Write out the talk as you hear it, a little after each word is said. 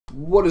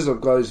What is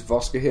up guys,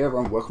 Voska here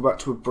and welcome back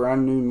to a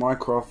brand new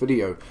Minecraft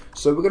video.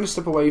 So we're going to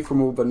step away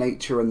from all the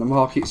nature and the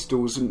market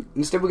stalls and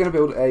instead we're going to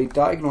build a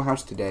diagonal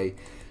house today.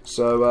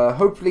 So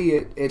hopefully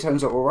it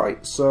turns out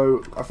alright.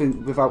 So I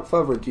think without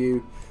further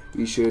ado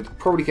we should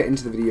probably get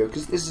into the video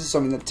because this is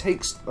something that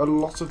takes a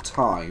lot of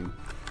time.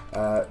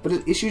 But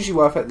it's usually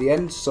worth it at the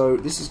end, so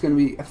this is going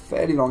to be a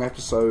fairly long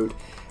episode,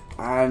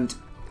 and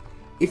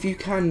if you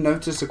can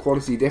notice a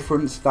quality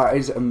difference, that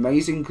is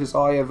amazing, because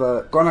I have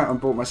gone out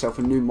and bought myself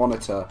a new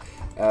monitor.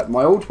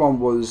 My old one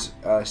was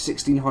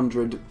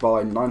 1600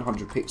 by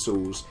 900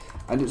 pixels,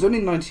 and it was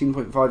only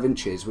 19.5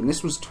 inches, when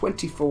this was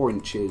 24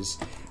 inches,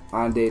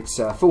 and it's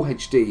full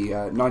HD,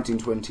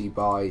 1920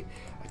 by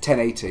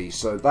 1080,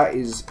 so that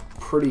is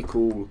pretty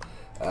cool.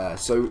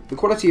 So the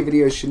quality of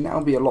videos should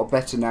now be a lot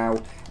better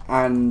now,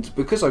 and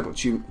because I got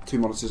two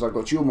monitors, I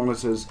got dual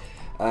monitors,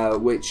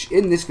 which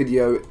in this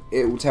video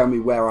it will tell me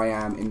where I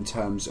am in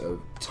terms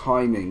of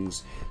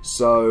timings,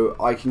 so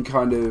I can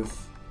kind of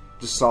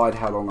decide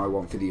how long I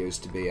want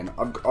videos to be, and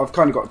I've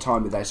kind of got a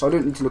timer there, so I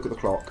don't need to look at the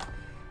clock.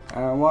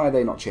 Why are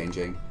they not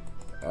changing?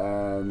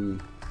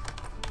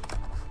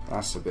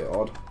 That's a bit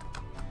odd.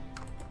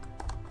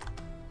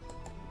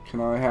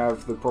 Can I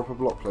have the proper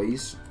block,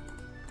 please?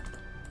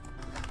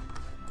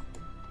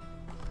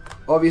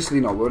 Obviously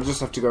not. We'll just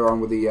have to go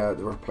around with the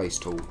replace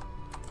tool,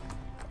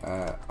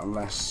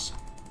 unless.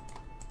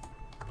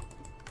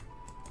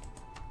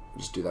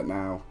 Just do that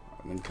now,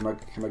 and then can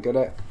I get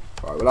it?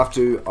 Right, we'll have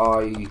to.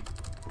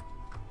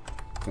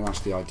 Can I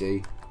ask the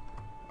ID?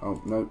 Oh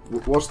no,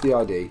 what's the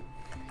ID?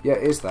 Yeah,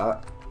 it is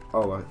that.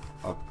 Oh,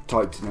 I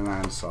typed in an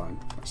and sign.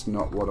 That's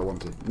not what I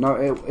wanted. No,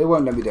 it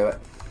won't let me do it.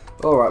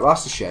 All right, well,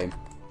 that's a shame.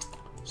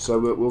 So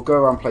we'll go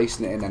around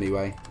placing it in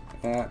anyway.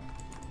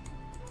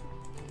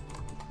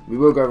 We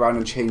will go around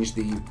and change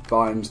the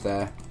biomes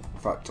there. In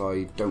fact,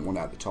 I don't want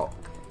it at the top.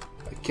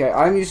 Okay,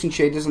 I'm using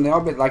shaders and they are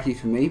a bit laggy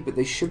for me, but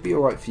they should be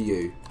alright for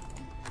you.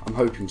 I'm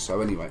hoping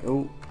so anyway.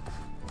 Oh,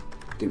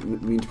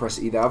 didn't mean to press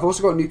it either. I've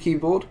also got a new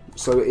keyboard,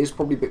 so it is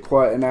probably a bit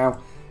quieter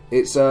now.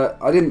 It's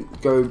I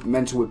didn't go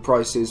mental with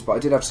prices, but I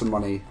did have some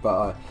money.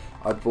 But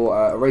I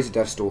bought a Razer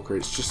Deathstalker.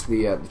 It's just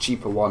the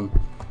cheaper one,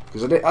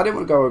 because I didn't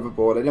want to go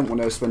overboard. I didn't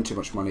want to spend too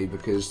much money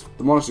because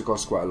the monitor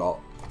costs quite a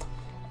lot.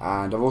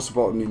 And I've also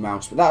bought a new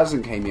mouse, but that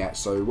hasn't came yet.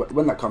 So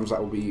when that comes, that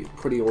will be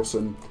pretty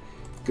awesome.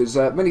 Because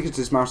mainly because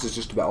this mouse is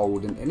just a bit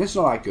old and it's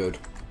not that good.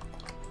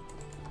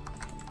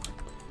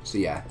 So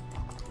yeah.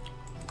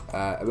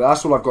 But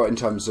that's all I've got in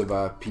terms of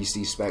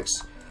PC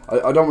specs.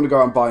 I don't want to go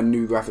out and buy a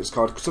new graphics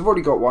card because I've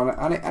already got one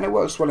and it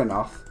works well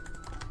enough.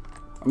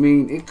 I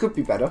mean, it could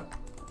be better.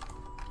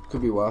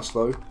 Could be worse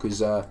though,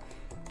 because of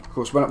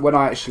course when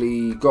I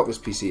actually got this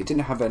PC, it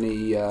didn't have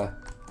any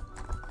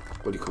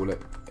what do you call it?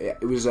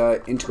 It was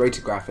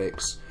integrated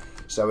graphics,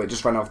 so it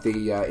just ran off the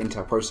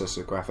Intel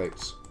processor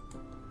graphics.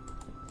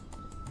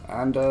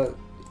 And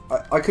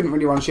I couldn't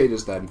really run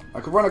shaders then. I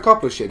could run a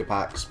couple of shader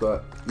packs,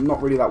 but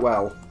not really that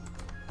well.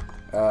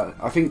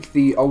 I think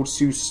the old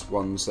SUS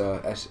ones,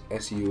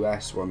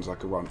 SUS ones, I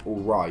could run all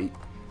right,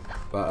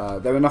 but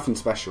they were nothing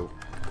special.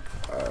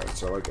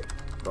 So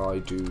I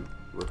do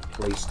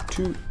replace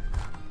 2,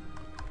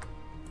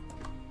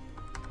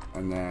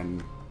 and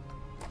then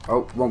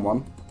wrong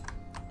one.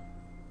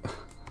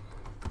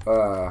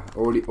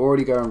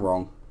 Already going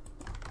wrong.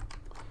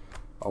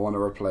 I want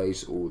to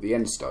replace all the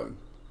end stone.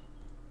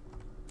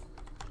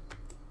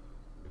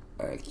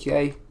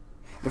 Okay.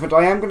 In fact,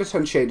 I am going to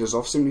turn shaders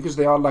off simply because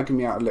they are lagging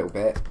me out a little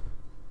bit.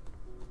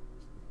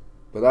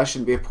 But that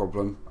shouldn't be a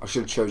problem. I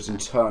should have chosen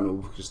internal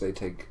because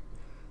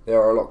they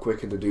are a lot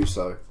quicker to do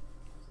so.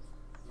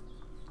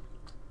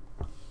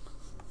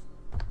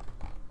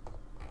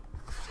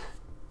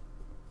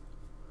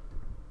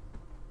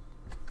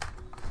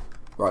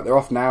 Right, they're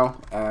off now,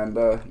 and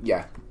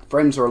yeah,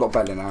 frames are a lot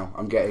better now.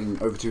 I'm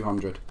getting over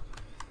 200,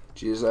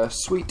 which is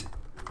sweet.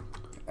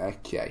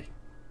 Okay.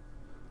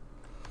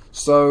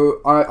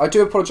 So, I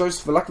do apologise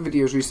for the lack of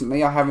videos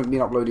recently. I haven't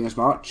been uploading as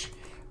much.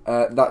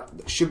 That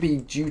should be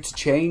due to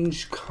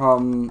change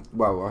come...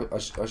 Well, I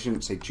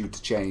shouldn't say due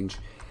to change,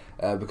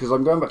 because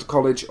I'm going back to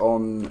college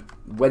on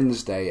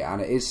Wednesday,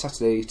 and it is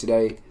Saturday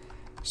today.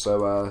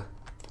 So,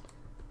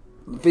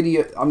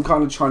 I'm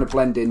kind of trying to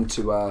blend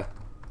into...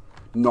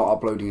 not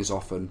uploading as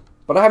often,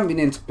 but I haven't been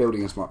into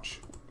building as much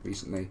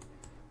recently,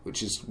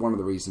 which is one of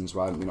the reasons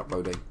why I haven't been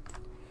uploading.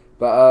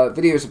 But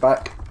videos are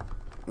back,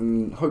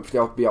 and hopefully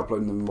I'll be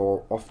uploading them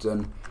more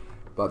often,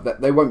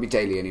 but they won't be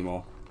daily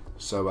anymore,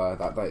 so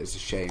that is a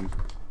shame.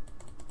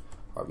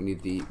 Right, we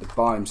need the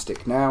biome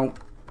stick now.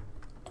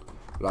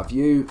 We'll have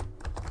you.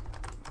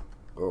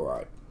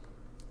 Alright.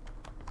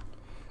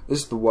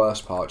 This is the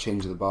worst part,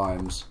 changing the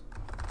biomes.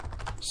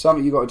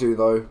 Something you got to do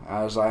though,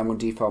 as I am on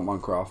default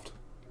Minecraft.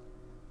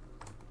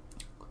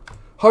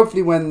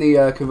 Hopefully when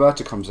the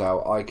converter comes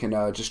out, I can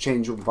just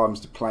change all the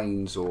biomes to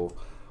plains or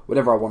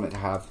whatever I want it to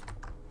have.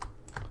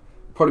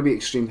 Probably be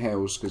extreme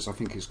hills because I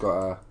think it's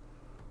got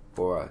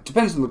it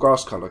depends on the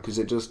grass colour, because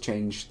it does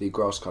change the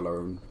grass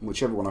colour, and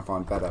whichever one I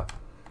find better,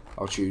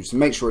 I'll choose. And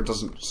make sure it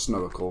doesn't snow,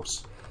 of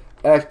course.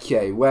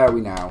 Okay, where are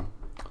we now?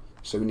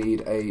 So we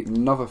need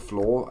another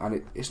floor,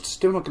 and it's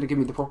still not going to give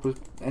me the proper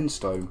end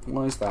stone.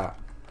 Why is that?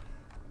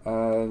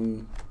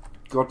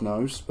 God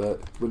knows,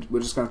 but we're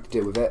just going to have to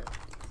deal with it.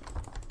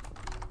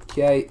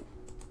 Okay,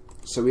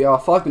 so we are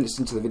 5 minutes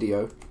into the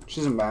video, which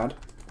isn't bad.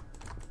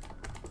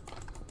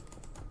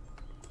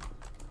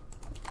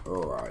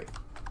 Alright.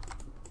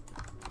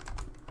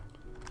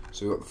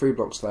 So we've got the 3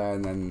 blocks there,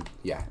 and then,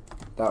 yeah,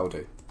 that'll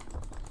do.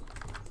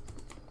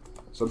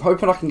 So I'm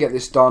hoping I can get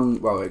this done,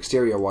 well,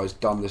 exterior-wise,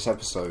 done this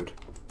episode.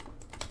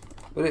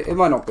 But it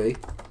might not be.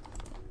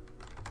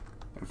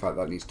 In fact,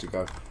 that needs to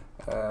go.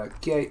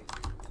 Okay.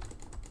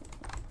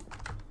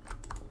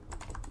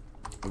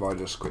 If I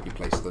just quickly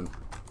place them.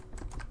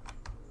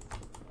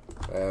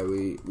 There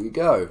we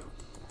go.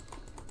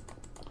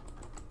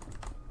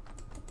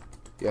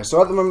 Yeah,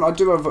 so at the moment I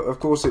do have, of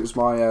course, it was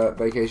my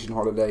vacation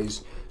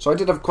holidays. So I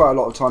did have quite a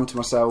lot of time to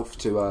myself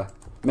to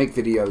make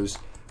videos.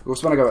 Of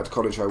course, when I go back to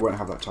college, I won't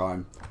have that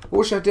time.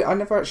 Also, I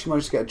never actually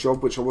managed to get a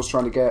job, which I was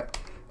trying to get.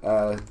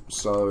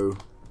 So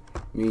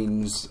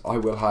means I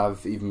will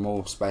have even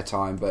more spare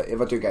time. But if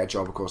I do get a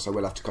job, of course, I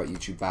will have to cut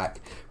YouTube back.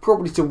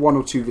 Probably to 1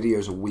 or 2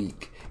 videos a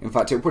week. In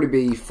fact, it'll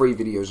probably be 3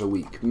 videos a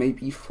week.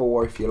 Maybe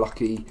 4 if you're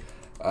lucky.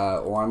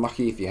 Or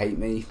unlucky if you hate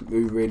me.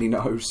 Who really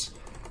knows?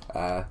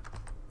 But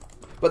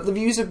the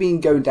views have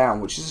been going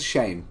down, which is a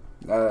shame.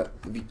 I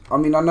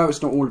mean, I know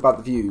it's not all about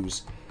the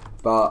views,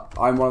 but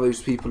I'm one of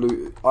those people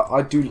who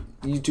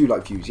you do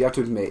like views. You have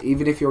to admit,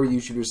 even if you're a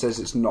YouTuber who says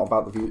it's not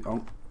about the views.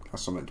 Oh,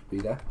 that's not meant to be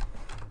there.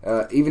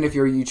 Even if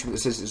you're a YouTuber that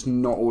says it's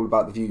not all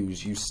about the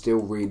views, you still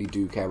really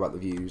do care about the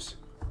views.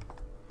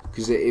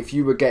 Because if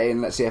you were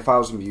getting, let's say,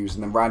 1,000 views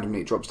and then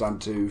randomly it drops down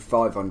to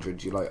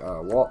 500, you're like,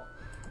 what?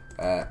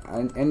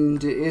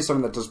 And it is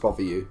something that does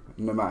bother you,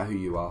 no matter who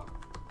you are.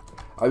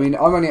 I mean,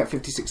 I'm only at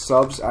 56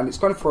 subs, and it's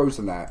kind of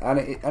frozen there, and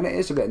it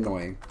is a bit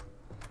annoying.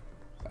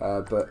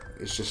 But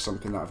it's just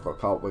something that I've got to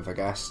put up with, I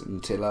guess,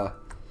 until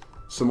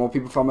some more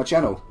people find my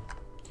channel.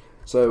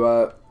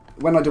 So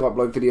when I do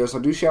upload videos, I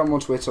do share them on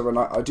Twitter, and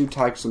I do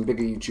tag some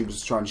bigger YouTubers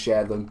to try and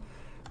share them.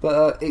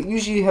 But it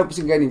usually helps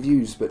in gaining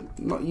views, but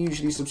not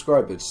usually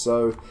subscribers.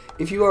 So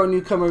if you are a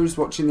newcomer who's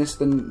watching this,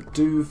 then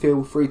do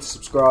feel free to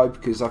subscribe,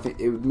 because I think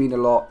it would mean a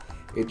lot.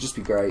 It'd just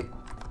be great.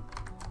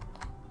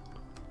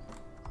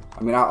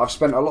 I mean, I've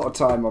spent a lot of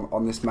time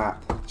on this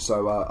map,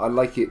 so I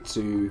like it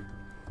to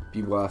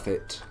be worth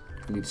it.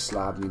 I need a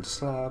slab, need a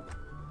slab.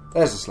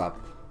 There's a slab.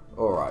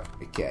 Alright,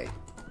 okay.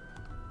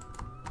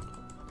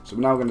 So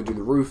we're now going to do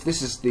the roof.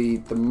 This is the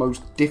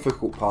most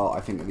difficult part,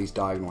 I think, of these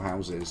diagonal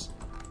houses.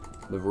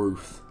 The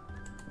roof.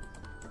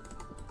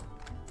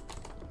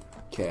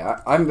 Okay,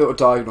 I haven't built a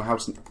diagonal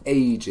house in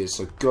ages,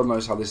 so God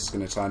knows how this is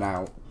going to turn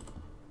out.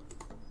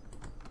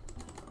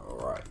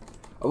 Alright.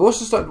 I've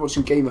also started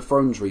watching Game of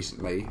Thrones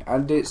recently,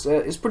 and it's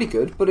pretty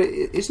good, but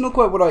it's not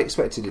quite what I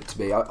expected it to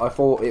be. I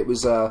thought it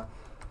was,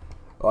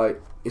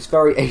 like, it's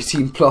very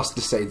 18 plus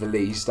to say the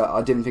least.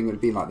 I didn't think it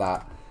would be like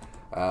that.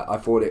 I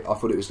thought it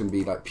was going to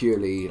be like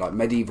purely like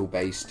medieval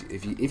based,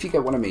 if you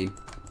get what I mean.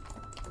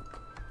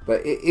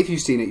 But if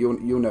you've seen it,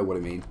 you'll know what I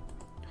mean.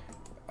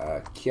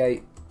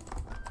 Okay.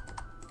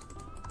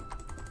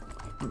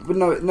 But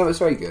no, it's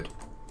very good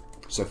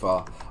so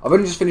far. I've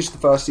only just finished the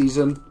first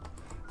season,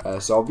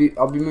 so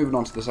I'll be moving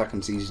on to the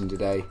second season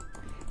today.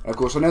 And of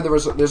course, I know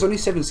there's only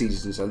 7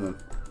 seasons, and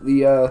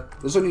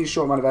there's only a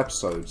short amount of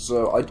episodes,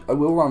 so I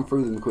will run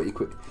through them pretty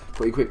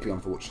quickly,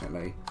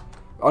 unfortunately.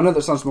 I know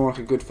that sounds more like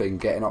a good thing,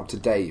 getting up to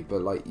date,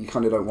 but like you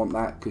kind of don't want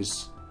that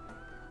because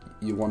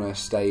you want to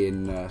stay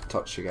in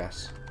touch, I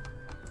guess.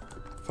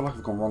 I feel like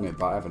I've gone wrong here,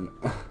 but I haven't.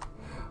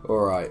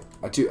 Alright,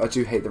 I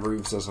do hate the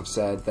roofs, as I've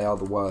said. They are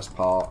the worst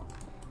part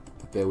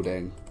of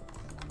building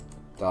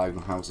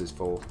diagonal houses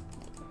for.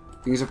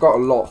 Because I've got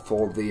a lot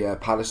for the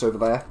palace over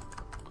there.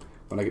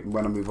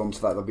 When I move on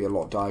to that, there'll be a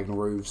lot of diagonal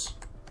roofs.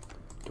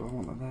 Do I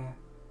want them there?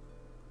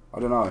 I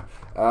don't know.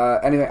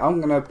 Anyway, I'm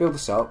going to build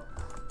this up,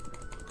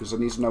 because I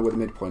need to know where the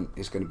midpoint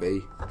is going to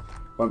be.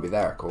 Won't be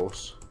there, of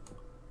course.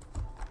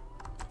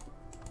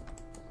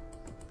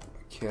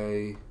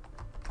 Okay.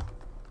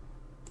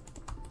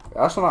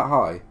 That's not that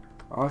high.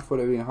 I thought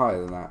it would be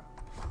higher than that.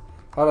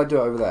 How did I do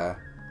it over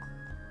there?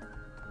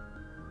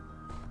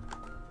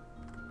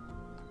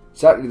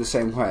 Exactly the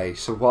same way,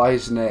 so why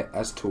isn't it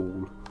as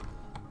tall?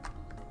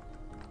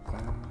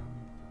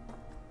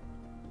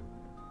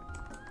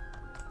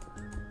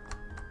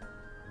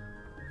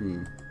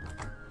 You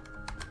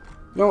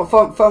know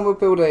what? Fun. We'll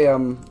build a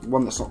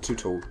one that's not too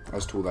tall.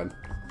 As tall then.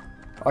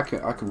 I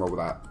can roll with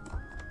that.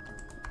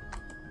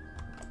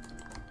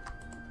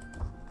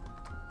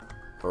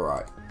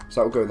 Alright,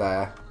 so that will go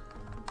there.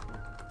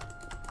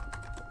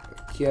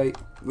 Okay,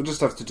 we'll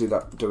just have to do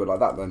it like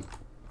that then.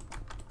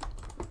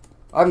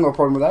 I haven't got a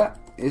problem with that.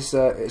 It's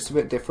a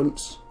bit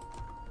different.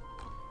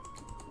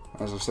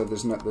 As I said,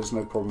 there's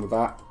no problem with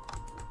that.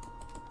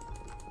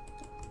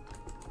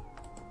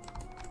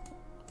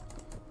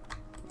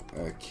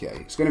 Okay,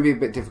 it's going to be a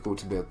bit difficult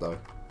to build though.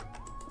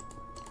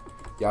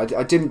 Yeah,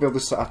 I didn't build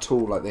this at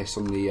all like this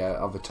on the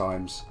other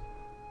times.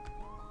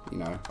 you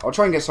know, I'll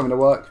try and get something to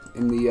work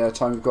in the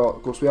time we've got.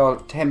 Of course, we are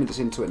 10 minutes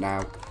into it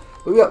now,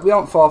 but we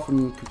aren't far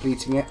from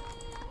completing it.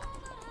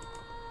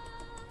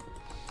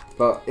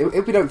 But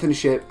if we don't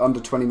finish it under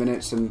 20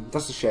 minutes, then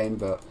that's a shame,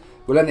 but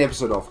we'll end the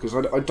episode off, because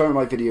I don't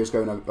like videos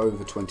going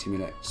over 20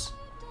 minutes.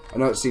 I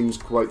know it seems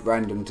quite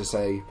random to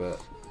say,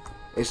 but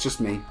it's just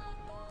me.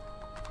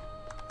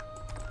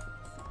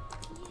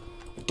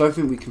 I don't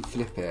think we can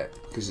flip it,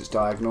 because it's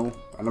diagonal,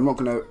 and I'm not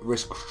going to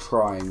risk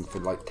trying for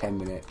like 10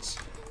 minutes,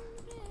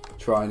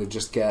 trying to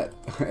just get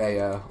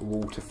a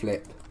wall to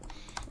flip,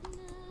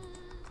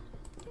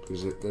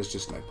 because there's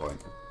just no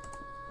point.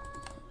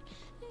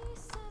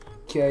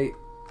 Okay,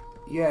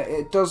 yeah,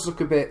 it does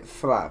look a bit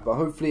flat, but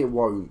hopefully it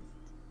won't.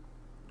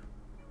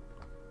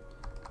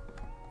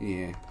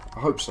 Yeah, I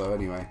hope so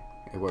anyway.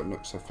 It won't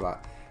look so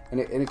flat. And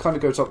it kind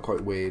of goes up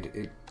quite weird.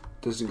 It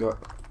doesn't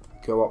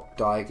go up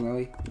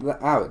diagonally.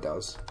 Ow, it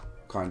does.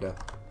 Kinda.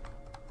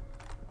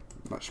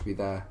 That should be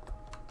there.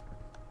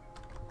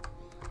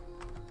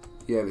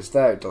 Yeah, if it's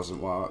there it doesn't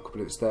work,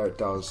 but if it's there it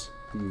does.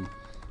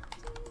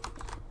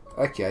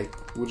 Okay,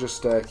 we'll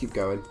just keep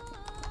going.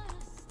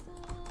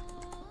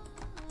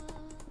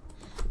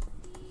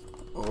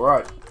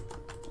 Alright.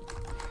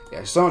 Yeah,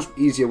 it's so much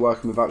easier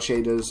working without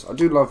shaders. I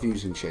do love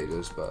using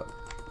shaders, but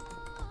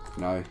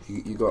you know,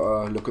 you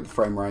gotta look at the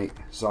frame rate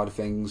side of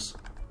things.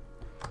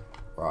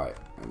 Right,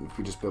 and if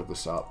we just build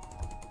this up,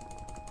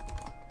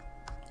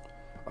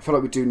 I feel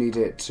like we do need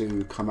it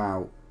to come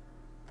out.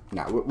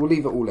 Now we'll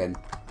leave it all in,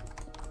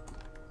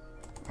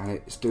 and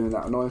it's doing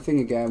that annoying thing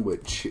again,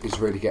 which is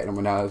really getting on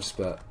my nerves.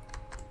 But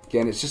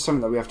again, it's just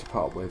something that we have to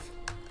put up with.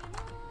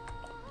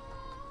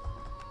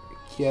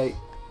 Okay.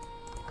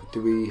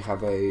 Do we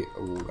have a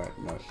wall there?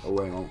 No,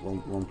 away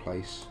wrong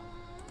place.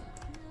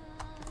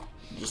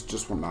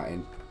 Just want that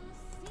in.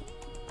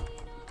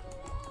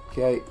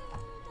 Okay.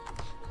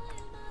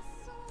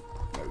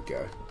 There we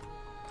go.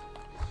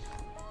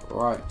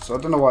 Alright, so I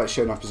don't know why it's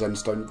showing up as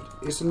endstone.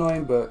 It's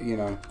annoying, but you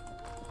know.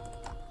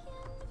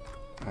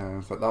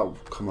 But that'll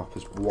come up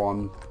as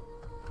 1,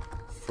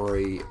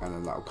 3, and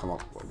then that'll come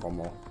up one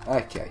more.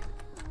 Okay.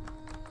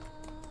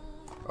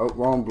 Oh,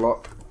 wrong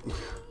block.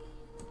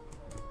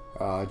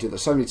 I do that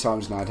so many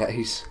times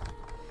nowadays.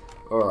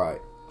 Alright.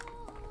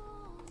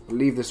 I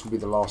believe this will be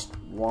the last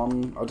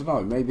one. I don't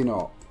know, maybe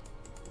not.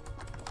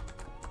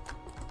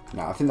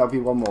 No, I think that'll be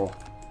one more.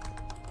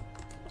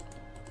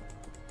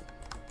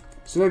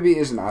 So maybe it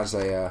isn't as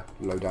a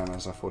low down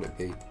as I thought it'd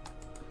be.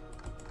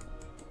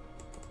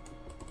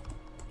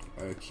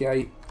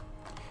 Okay.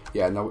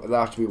 Yeah, no,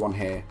 there'll have to be one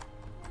here.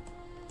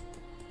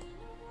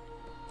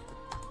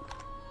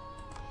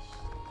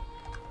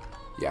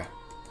 Yeah.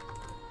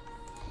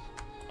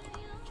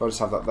 So I'll just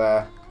have that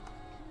there.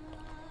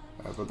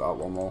 I'll put that up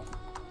one more.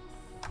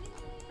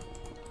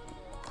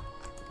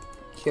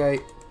 Okay.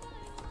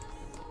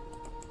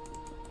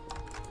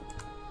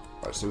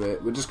 Right, so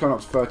we're just going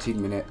up to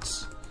 13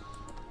 minutes.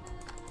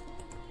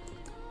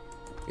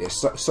 Yeah,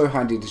 so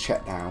handy to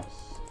check now.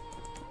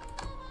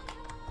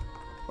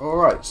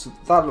 Alright, so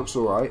that looks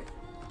alright.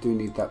 Do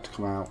need that to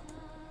come out.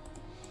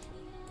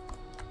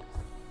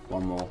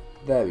 One more.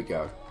 There we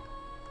go.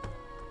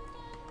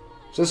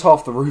 So that's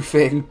half the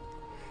roofing.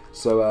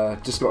 So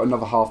just got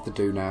another half to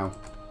do now.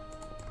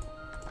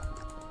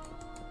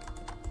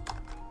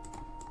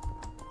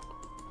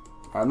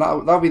 And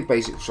that'll be the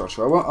basic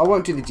structure. I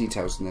won't do the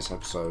details in this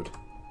episode.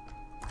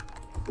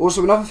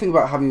 Also, another thing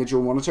about having a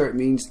dual monitor, it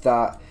means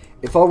that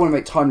if I want to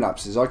make time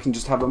lapses, I can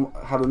just have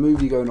a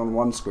movie going on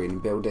one screen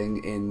and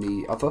building in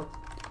the other.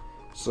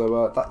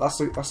 So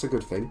that's a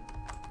good thing.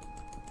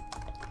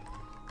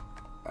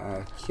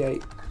 Okay.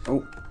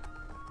 Oh,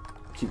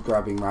 keep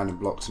grabbing random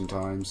blocks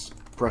sometimes,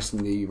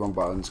 pressing the wrong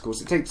buttons. Of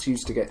course, it takes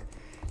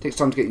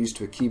time to get used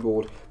to a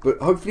keyboard, but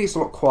hopefully it's a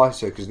lot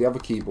quieter because the other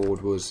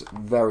keyboard was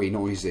very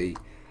noisy.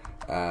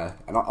 And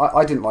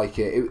I didn't like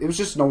it. It was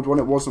just an old one.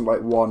 It wasn't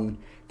like one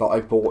that I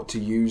bought to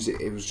use.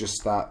 It was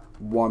just that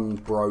one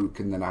broke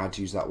and then I had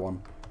to use that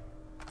one.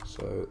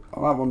 So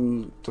that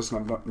one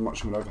doesn't have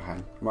much of an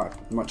overhang. I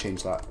might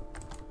change that.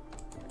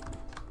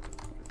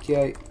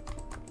 Okay.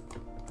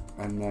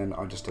 And then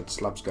I just had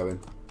slabs going.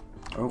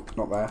 Oh,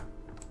 not there.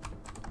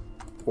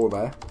 Or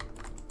there.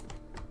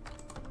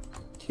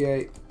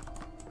 Okay.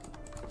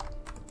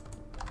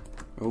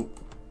 Oh.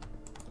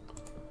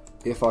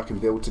 If I can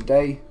build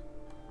today.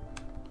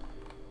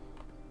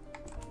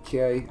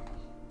 Okay.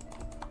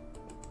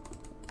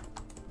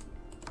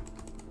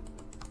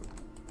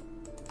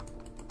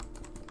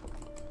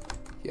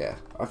 Yeah,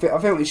 I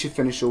think we should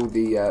finish all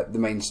the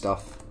main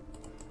stuff.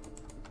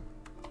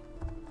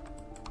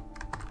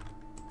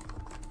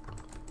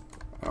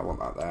 I want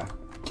that there.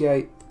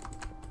 Okay.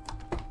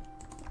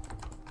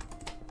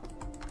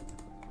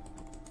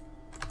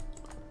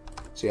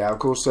 So yeah, of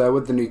course,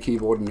 with the new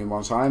keyboard and new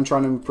monitor, I am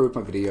trying to improve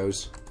my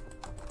videos.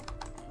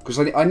 Because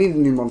I need a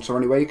new monitor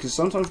anyway, because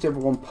sometimes the other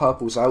one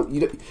purples out.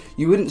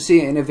 You wouldn't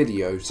see it in a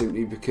video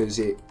simply because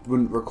it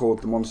wouldn't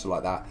record the monitor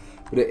like that.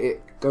 But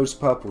it goes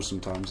purple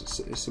sometimes.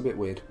 It's a bit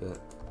weird,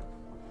 but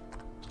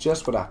it's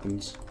just what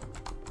happens.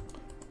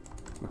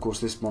 Of course,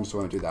 this monster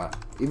won't do that.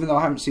 Even though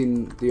I haven't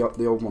seen the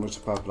old monitor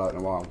purple out in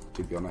a while,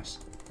 to be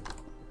honest.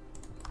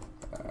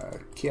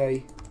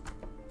 Okay.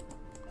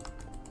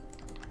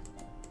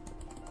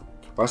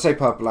 Well, I say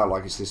purple out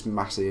like it's this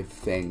massive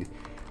thing,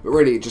 but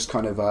really it just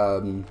kind of, I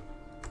don't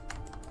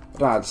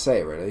know how to say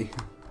it really,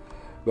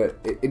 but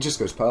it just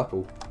goes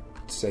purple,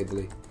 to say the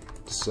least.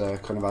 Just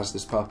kind of has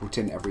this purple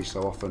tint every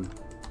so often.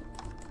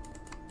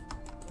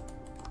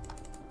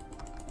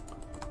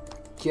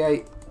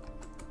 Okay.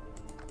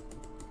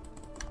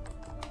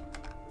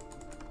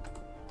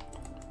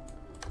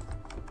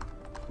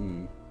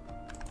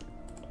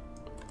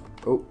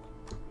 Oh.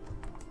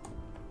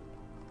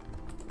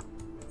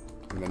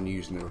 And then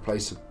using the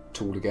replacer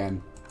tool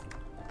again.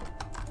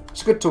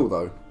 It's a good tool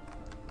though.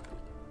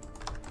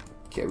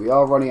 Okay, we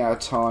are running out of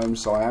time,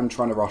 so I am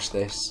trying to rush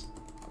this.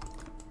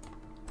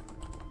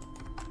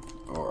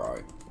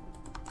 Alright.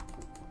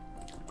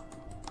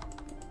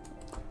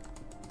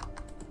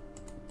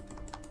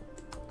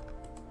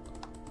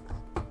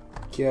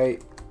 Okay.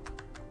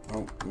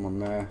 Oh, I'm on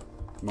there.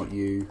 Not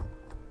you.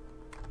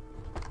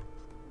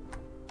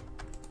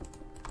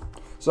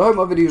 So I hope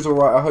my videos are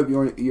alright. I hope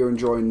you're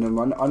enjoying them.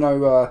 I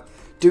know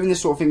doing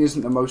this sort of thing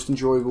isn't the most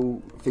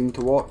enjoyable thing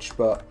to watch,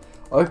 but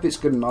I hope it's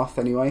good enough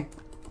anyway.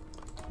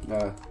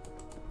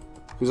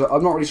 Because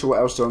I'm not really sure what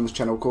else to do on this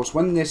channel. Of course,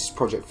 when this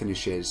project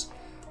finishes,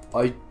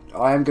 I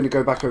am going to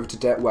go back over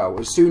to well,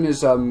 as soon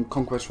as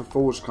Conquest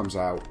Reforged comes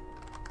out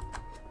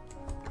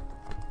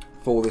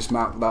for this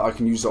map, that I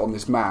can use it on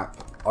this map,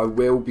 I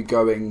will be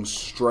going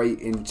straight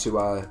into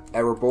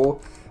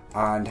Erebor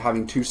and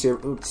having two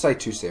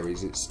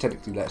series. It's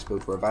technically Let's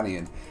Build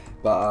Ravanian,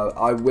 but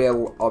I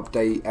will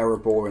update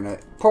Erebor in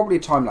probably a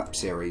time-lapse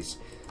series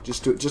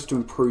just to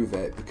improve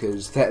it,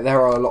 because there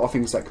are a lot of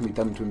things that can be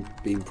done to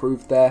be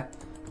improved there.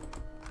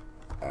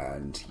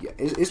 And yeah,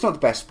 it's not the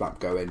best map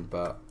going,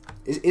 but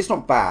it's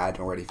not bad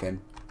or anything.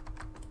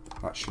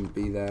 That shouldn't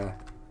be there.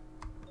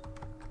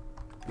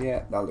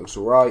 Yeah, that looks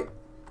alright.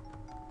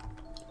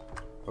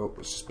 Oh,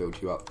 let's just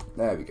build you up.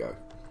 There we go.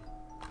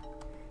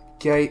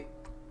 Okay.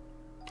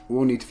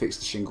 We'll need to fix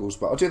the shingles,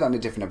 but I'll do that in a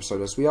different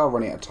episode as we are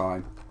running out of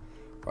time.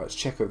 Right, let's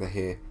check over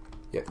here.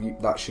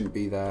 Yep, that shouldn't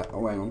be there.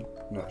 Oh, hang on.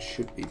 No, it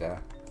should be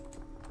there.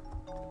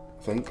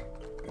 I think.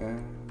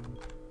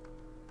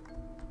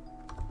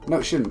 No,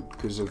 it shouldn't,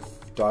 because of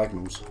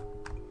diagonals.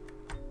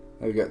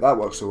 There we go. That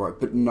works alright.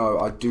 But no,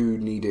 I do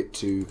need it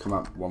to come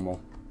up one more.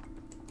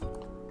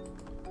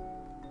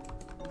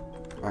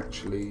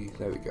 Actually,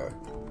 there we go.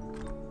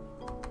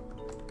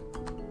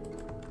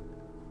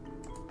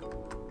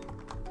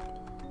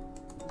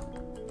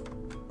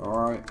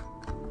 Alright.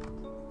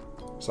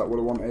 Is that what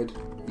I wanted?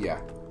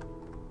 Yeah.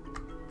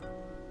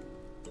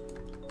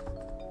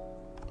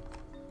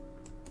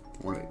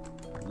 Want it.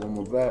 One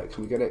more there.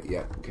 Can we get it?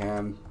 Yeah, we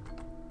can.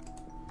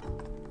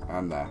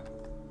 And there.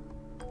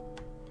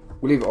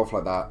 We'll leave it off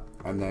like that,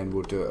 and then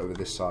we'll do it over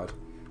this side.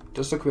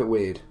 Does look a bit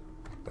weird,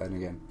 then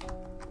again.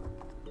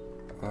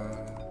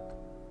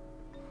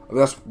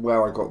 That's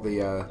where I got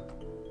the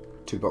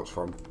 2 blocks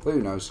from. But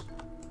who knows?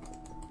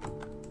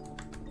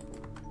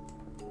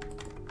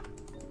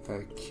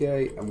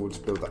 Okay, and we'll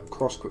just build that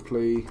across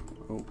quickly.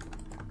 Oh.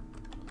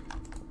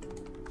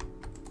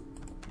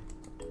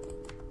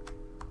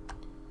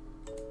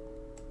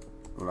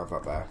 We'll have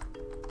that there.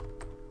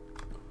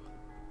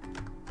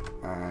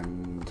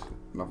 And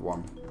another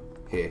one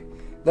here.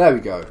 There we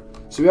go.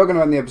 So we are going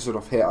to end the episode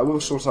off here. I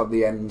will sort out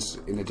the ends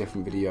in a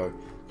different video,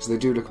 because they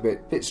do look a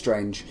bit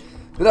strange.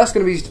 But that's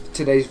going to be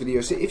today's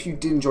video. So if you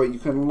did enjoy it, you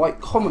can like,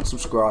 comment,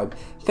 subscribe.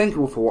 Thank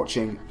you all for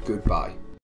watching. Goodbye.